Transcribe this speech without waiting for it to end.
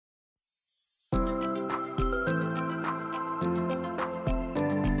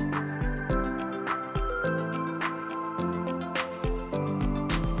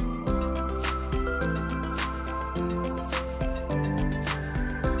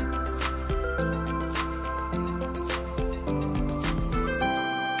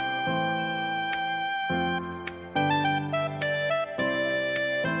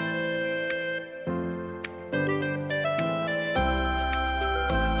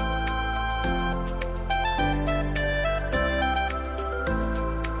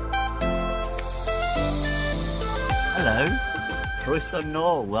Croeso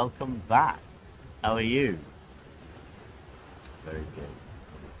nôl, welcome back. How are you? Very good.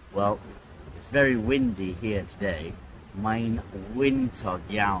 Well, it's very windy here today. Mae'n wyntog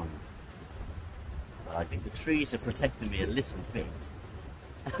iawn. But I think the trees are protecting me a little bit.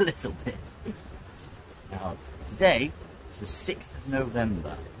 A little bit. Now, today is the 6th of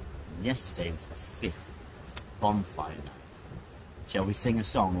November. And yesterday was the 5th. Bonfire Night. Shall we sing a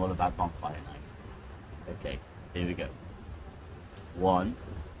song all about Bonfire Night? Okay, here we go. 1,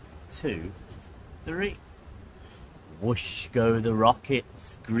 2, 3. Whoosh go the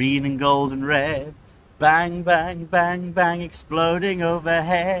rockets, green and gold and red. Bang, bang, bang, bang, exploding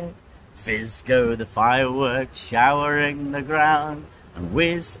overhead. Fizz go the fireworks, showering the ground. And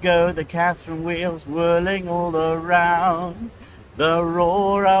whiz go the Catherine wheels, whirling all around. The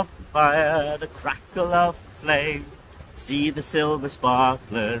roar of fire, the crackle of flame. See the silver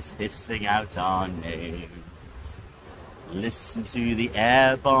sparklers hissing out our names. Listen to the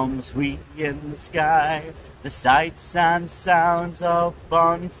air bombs we in the sky. The sights and sounds of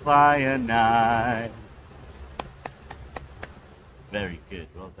Bonfire Night. Very good,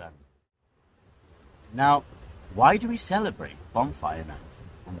 well done. Now, why do we celebrate Bonfire Night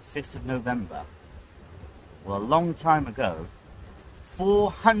on the 5th of November? Well, a long time ago,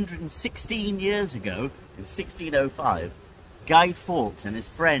 416 years ago, in 1605, Guy Fawkes and his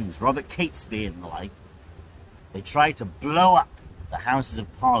friends, Robert Catesby and the like, they tried to blow up the Houses of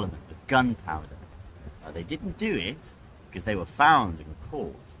Parliament with gunpowder. Now, they didn't do it because they were found and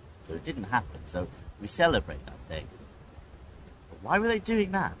caught, so it didn't happen. So we celebrate that day. But why were they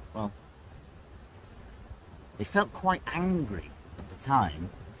doing that? Well, they felt quite angry at the time.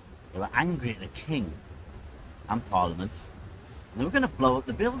 They were angry at the king and Parliament, and they were going to blow up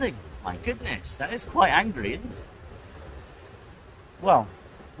the building. My goodness, that is quite angry, isn't it? Well,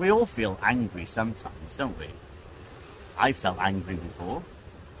 we all feel angry sometimes, don't we? I felt angry before.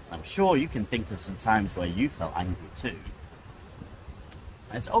 I'm sure you can think of some times where you felt angry too.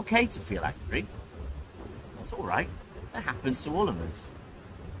 And it's okay to feel angry. That's all right. That happens to all of us.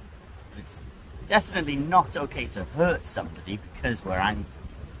 It's definitely not okay to hurt somebody because we're angry.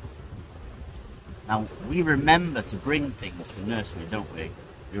 Now, we remember to bring things to nursery, don't we?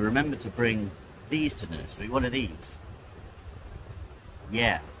 We remember to bring these to nursery. What are these?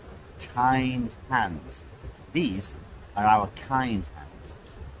 Yeah, kind hands. These are our kind hands.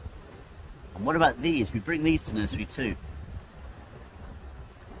 And what about these? We bring these to nursery too.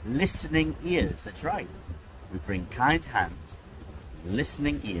 Listening ears, that's right. We bring kind hands,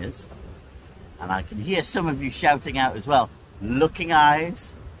 listening ears, and I can hear some of you shouting out as well. Looking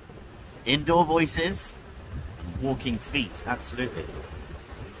eyes, indoor voices, and walking feet, absolutely.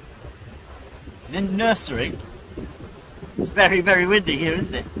 And in nursery, it's very, very windy here,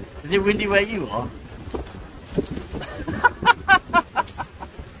 isn't it? Is it windy where you are?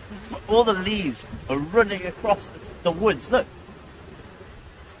 All the leaves are running across the woods, look.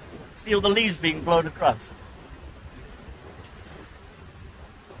 See all the leaves being blown across.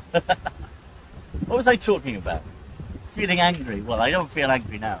 What was I talking about? Feeling angry. Well, I don't feel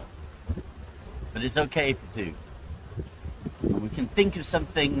angry now. But it's okay if you do. And we can think of some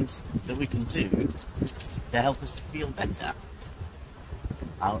things that we can do to help us to feel better.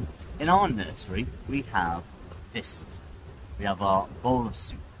 In our nursery, we have this. We have our bowl of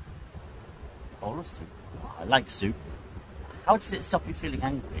soup. Bowl of soup. Oh, I like soup. How does it stop you feeling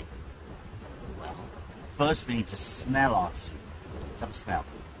angry? Well, first we need to smell our soup. Let's have a smell.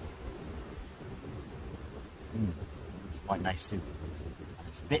 It's quite nice soup. And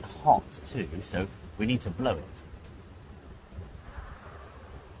it's a bit hot too, so we need to blow it.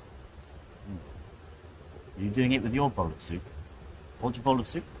 Are you doing it with your bowl of soup? Hold your bowl of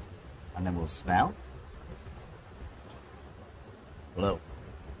soup, and then we'll smell. Blow.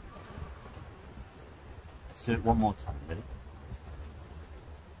 Let's do it one more time, ready?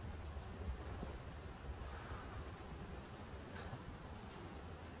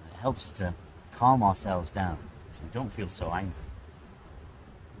 It helps us to calm ourselves down so we don't feel so angry.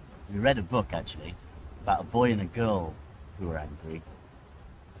 We read a book actually about a boy and a girl who were angry,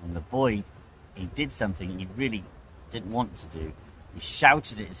 and the boy, he did something he really didn't want to do. He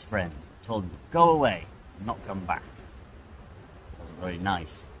shouted at his friend, told him to go away and not come back. It wasn't very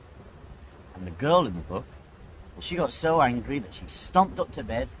nice. And the girl in the book, well, she got so angry that she stomped up to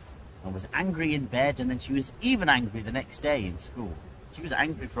bed and was angry in bed, and then she was even angry the next day in school. She was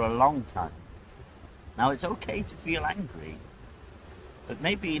angry for a long time. Now, it's okay to feel angry, but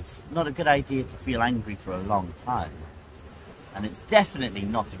maybe it's not a good idea to feel angry for a long time. And it's definitely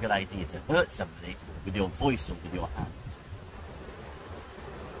not a good idea to hurt somebody with your voice or with your hands.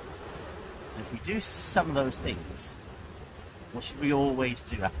 And if we do some of those things, What should we always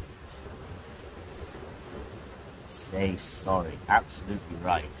do afterwards? Say sorry. Absolutely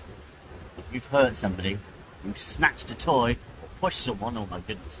right. If you've hurt somebody, you've snatched a toy, or pushed someone, oh my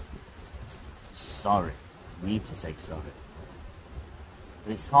goodness. Sorry. You need to say sorry.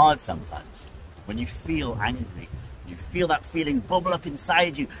 But it's hard sometimes. When you feel angry, you feel that feeling bubble up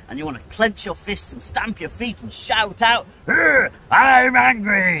inside you, and you want to clench your fists and stamp your feet and shout out, I'm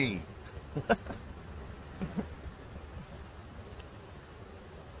angry!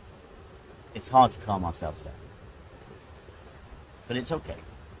 It's hard to calm ourselves down. But it's okay.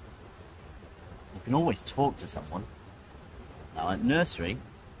 You can always talk to someone. Now at nursery,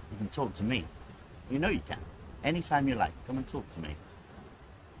 you can talk to me. You know you can. Anytime you like, come and talk to me.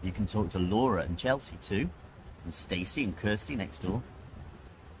 You can talk to Laura and Chelsea too, and Stacey and Kirsty next door.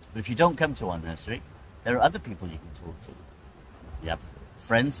 But if you don't come to our nursery, there are other people you can talk to. You have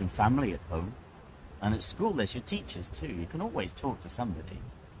friends and family at home. And at school there's your teachers too. You can always talk to somebody.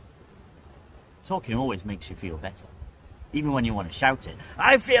 Talking always makes you feel better. Even when you want to shout it.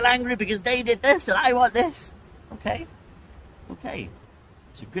 I feel angry because they did this and I want this. Okay? Okay.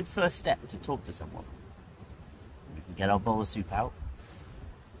 It's a good first step to talk to someone. We can get our bowl of soup out.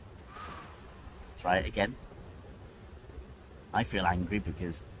 Try it again. I feel angry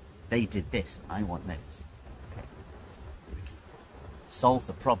because they did this and I want this. Okay. We can solve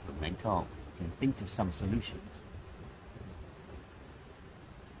the problem then, can't we? We can think of some solutions.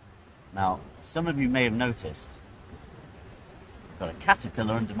 Now, some of you may have noticed I've got a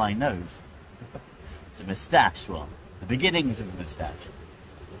caterpillar under my nose. It's a moustache, well, the beginnings of a moustache.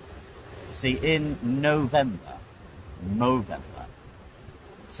 See, in November,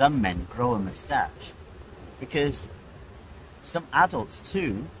 some men grow a moustache because some adults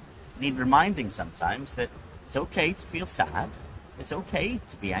too need reminding sometimes that it's okay to feel sad, it's okay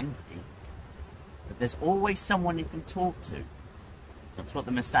to be angry, but there's always someone you can talk to. That's what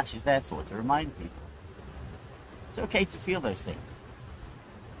the moustache is there for, to remind people. It's okay to feel those things.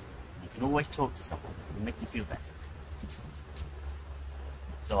 You can always talk to someone. It will make you feel better.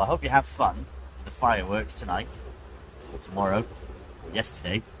 So I hope you have fun with the fireworks tonight, or tomorrow, or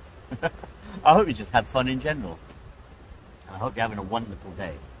yesterday. I hope you just had fun in general. And I hope you're having a wonderful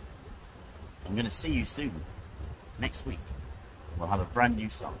day. I'm going to see you soon, next week. We'll have a brand new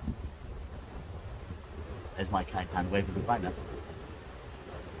song. There's my kind hand waving goodbye now.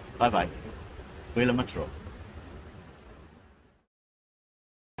 Bye bye. Hwyl am y tro.